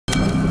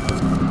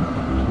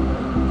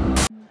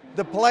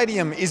The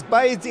Palladium is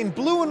bathed in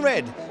blue and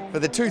red for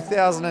the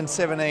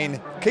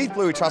 2017 Keith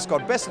Bluey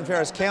Truscott Best and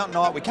Fairest Count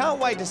Night. We can't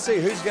wait to see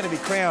who's going to be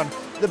crowned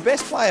the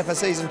best player for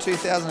season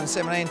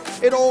 2017.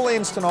 It all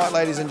ends tonight,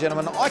 ladies and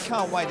gentlemen. I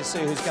can't wait to see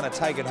who's going to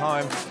take it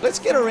home. Let's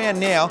get around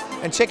now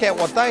and check out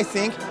what they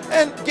think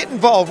and get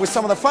involved with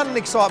some of the fun and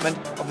excitement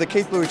of the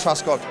Keith Bluey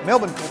Truscott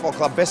Melbourne Football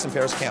Club Best and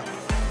Fairest Count.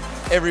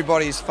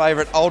 Everybody's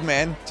favourite old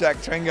man, Jack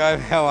Tringo.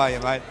 How are you,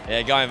 mate?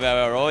 Yeah, going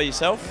very well.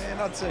 Yourself? Yeah,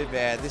 not too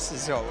bad. This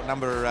is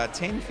number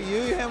 10 for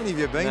you. How many have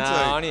you been to?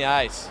 No, only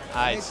 8.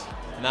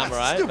 Number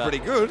 8. Still pretty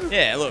good.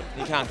 Yeah, look,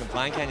 you can't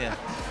complain, can you?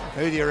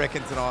 Who do you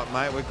reckon tonight,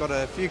 mate? We've got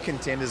a few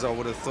contenders, I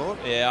would have thought.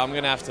 Yeah, I'm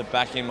going to have to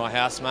back in my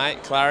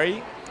housemate, Clary.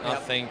 Yep. I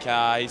think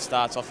he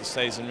starts off the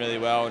season really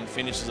well and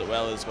finishes it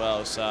well as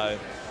well. So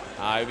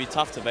it'll be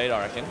tough to beat,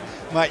 I reckon.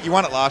 Mate, you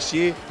won it last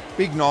year.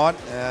 Big night.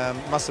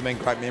 Must have been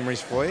great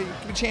memories for you.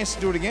 Give you a chance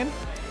to do it again?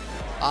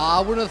 I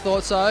wouldn't have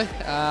thought so.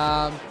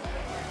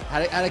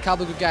 Had a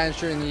couple of good games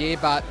during the year,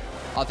 but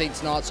I think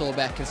tonight's all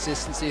about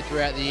consistency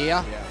throughout the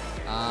year.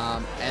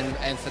 Yeah.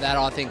 And for that,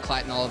 I think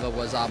Clayton Oliver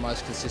was our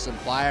most consistent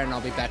player, and I'll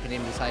be backing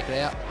him to take it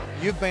out.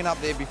 You've been up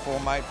there before,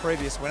 mate,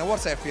 previous winner.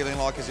 What's that feeling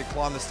like as you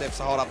climb the steps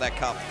to hold up that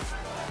cup?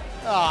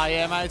 Oh,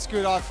 yeah, mate, it's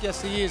good. I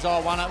guess the years I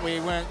won it,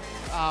 we weren't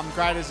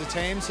great as a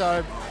team,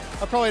 so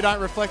I probably don't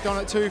reflect on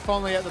it too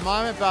fondly at the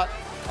moment, but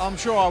I'm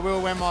sure I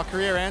will when my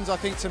career ends. I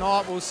think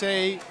tonight we'll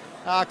see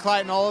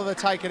Clayton Oliver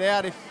take it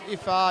out if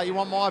you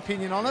want my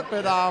opinion on it.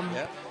 But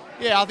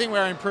yeah, I think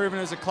we're improving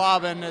as a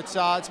club, and it's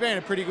been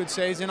a pretty good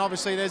season.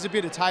 Obviously, there's a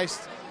bit of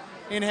taste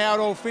in how it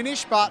all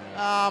finished, but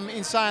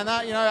in saying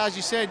that, you know, as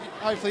you said,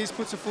 hopefully this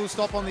puts a full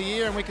stop on the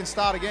year and we can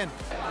start again.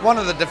 One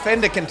of the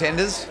defender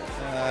contenders,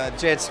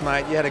 Jets,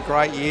 mate, you had a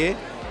great year.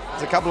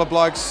 There's a couple of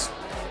blokes,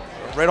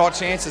 red hot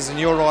chances, and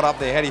you're right up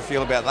there. How do you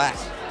feel about that?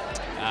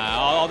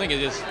 I think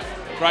it's just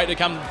great to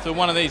come to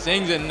one of these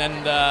things and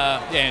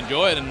yeah,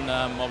 enjoy it, and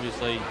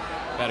obviously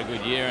had a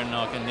good year, and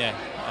I can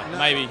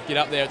maybe get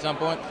up there at some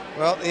point.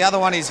 Well, the other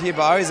one is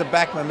Hibbo. He's a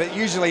backman, but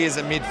usually is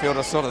a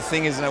midfielder sort of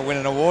thing, isn't it,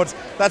 winning awards?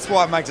 That's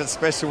why it makes it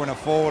special when a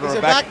forward or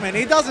a backman.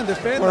 He doesn't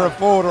defend. Where a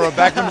forward or a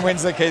backman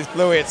wins the Keith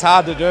Bluey, it's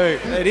hard to do.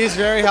 It is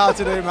very hard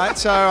to do, mate.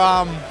 So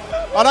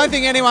I don't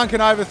think anyone can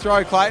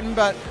overthrow Clayton,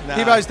 but no.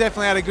 Hibbo's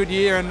definitely had a good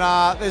year, and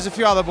there's a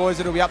few other boys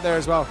that'll be up there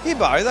as well.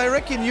 Hibbo, they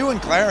reckon you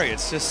and Clary,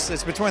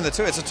 it's between the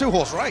two. It's a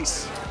two-horse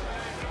race.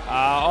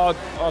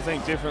 I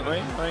think differently.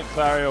 I think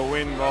Clary will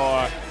win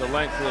by the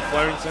length of the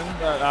Flemington,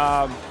 but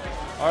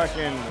I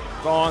reckon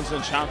Vines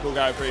and Chunk will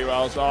go pretty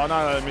well. So I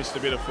know they missed a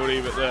bit of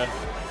footy, but the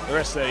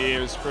rest of the year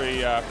was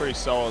pretty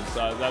solid.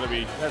 So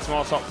that's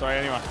my top 3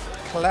 anyway.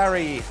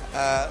 Clary,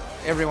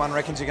 everyone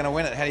reckons you're going to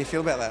win it. How do you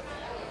feel about that?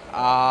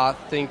 I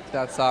think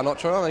that's not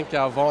true. I think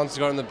Vines has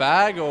got in the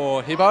bag,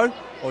 or Hibbo,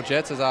 or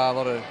Jets. There's a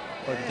lot of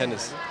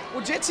contenders.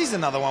 Well, Jets is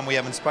another one we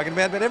haven't spoken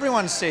about, but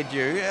everyone said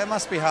you. It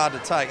must be hard to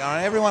take. I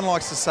mean, everyone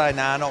likes to say,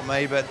 nah, not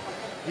me, but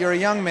you're a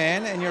young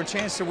man and you're a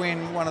chance to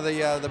win one of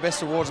the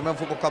best awards the Melbourne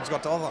Football Club's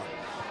got to offer.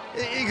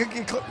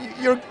 You've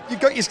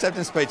got your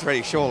acceptance speech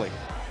ready, surely.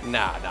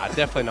 Nah,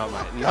 definitely not,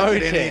 mate.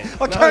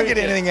 I can't get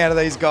anything out of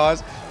these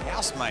guys.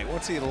 Housemate,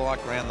 what's he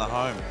like around the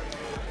home?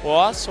 Well,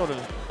 I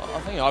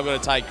think I've got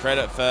to take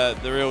credit for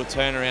the real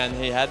turnaround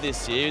he had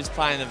this year. He was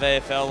playing the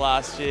VFL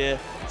last year.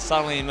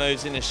 Suddenly he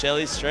moves into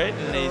Shelley Street,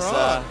 and he's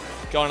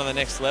gone to the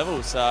next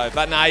level. So,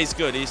 but no, he's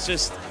good.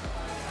 He's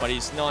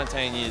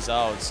 19 years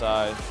old,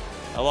 so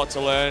a lot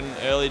to learn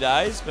early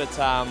days. But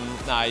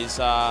no, he's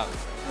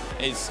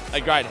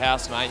a great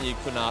housemate. You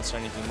couldn't ask for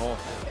anything more.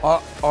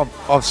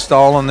 I've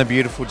stolen the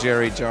beautiful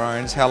Jerry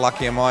Jones. How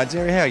lucky am I,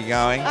 Jerry? How are you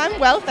going? I'm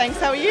well, thanks.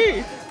 How are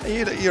you?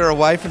 You're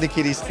away for the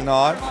kiddies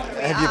tonight.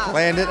 Have you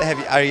planned it?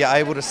 Are you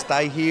able to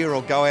stay here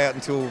or go out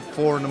until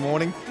 4 in the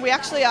morning? We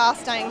actually are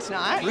staying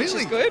tonight, which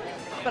is good.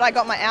 But I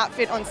got my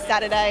outfit on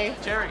Saturday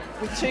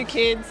with 2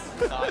 kids.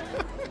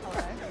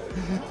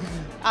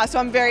 So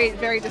I'm very,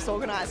 very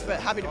disorganised, but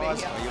happy to be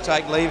here. You'll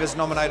take leave as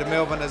nominated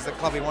Melbourne as the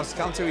club he wants to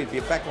come to. He'd be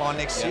a backline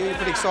next year.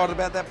 Pretty excited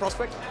about that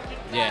prospect?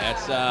 Yeah,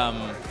 it's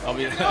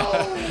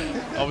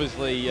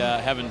obviously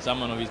having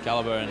someone of his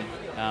calibre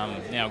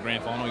and now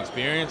grand final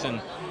experience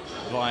and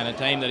playing a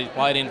team that he's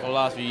played in for the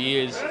last few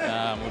years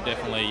will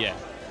definitely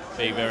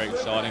be very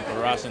exciting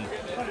for us, and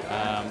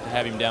to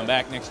have him down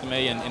back next to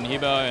me and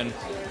Hibbo and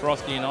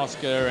Frosty and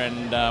Oscar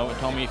and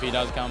Tommy if he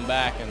does come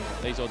back, and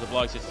these sorts of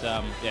blokes. It's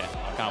I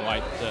can't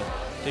wait to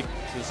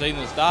the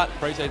season to start,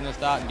 pre-season to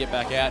start, and get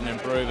back out and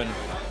improve and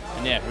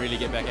really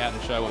get back out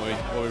and show what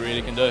we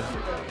really can do.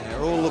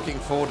 We're all looking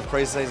forward to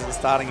pre-season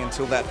starting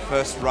until that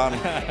first run,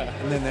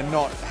 and then they're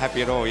not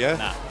happy at all, yeah?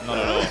 Nah, not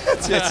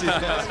at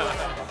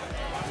all.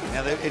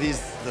 Now, it is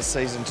the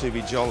season to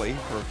be jolly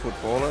for a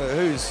footballer.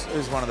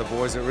 Who's one of the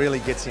boys that really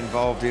gets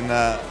involved in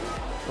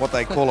what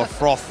they call a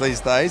froth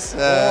these days?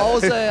 Well,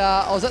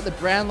 I was at the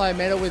Brownlow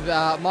medal with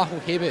Michael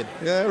Hibbard.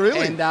 Yeah,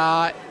 really?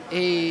 And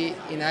he,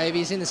 if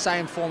he's in the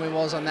same form he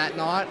was on that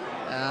night,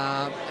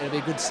 it'll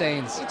be good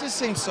scenes. He just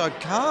seems so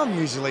calm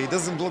usually. It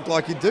doesn't look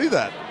like he'd do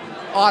that.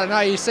 I don't know,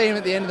 you see him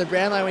at the end of the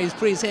Brownlow when he's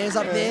put his hands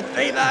up there,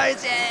 3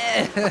 votes,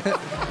 yeah!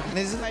 And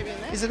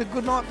is it a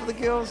good night for the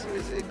girls?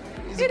 Does It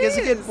it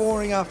get is.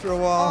 boring after a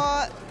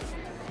while?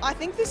 I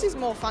think this is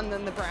more fun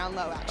than the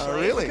Brownlow, actually. Oh,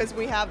 really? Because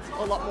we have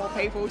a lot more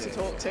people to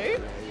talk to.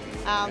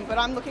 But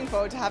I'm looking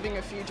forward to having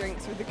a few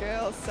drinks with the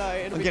girls, so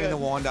it'll I'm be getting good.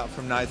 the wind up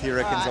from Nath. He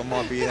reckons I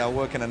might be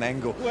working an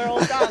angle. We're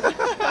all done.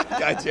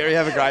 Go, Jerry.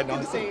 Have a great night.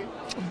 Good to see you.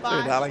 See you,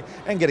 Bye. darling.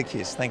 And get a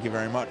kiss. Thank you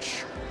very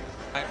much.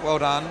 Mate, well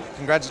done.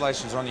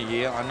 Congratulations on your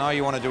year. I know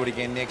you want to do it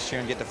again next year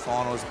and get to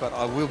finals, but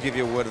I will give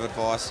you a word of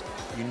advice.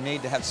 You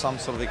need to have some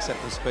sort of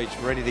acceptance speech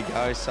ready to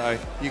go. So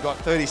you've got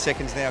 30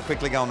 seconds now.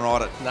 Quickly go and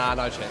write it. Nah,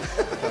 no chance.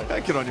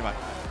 Good on you, mate.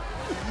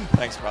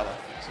 Thanks, brother.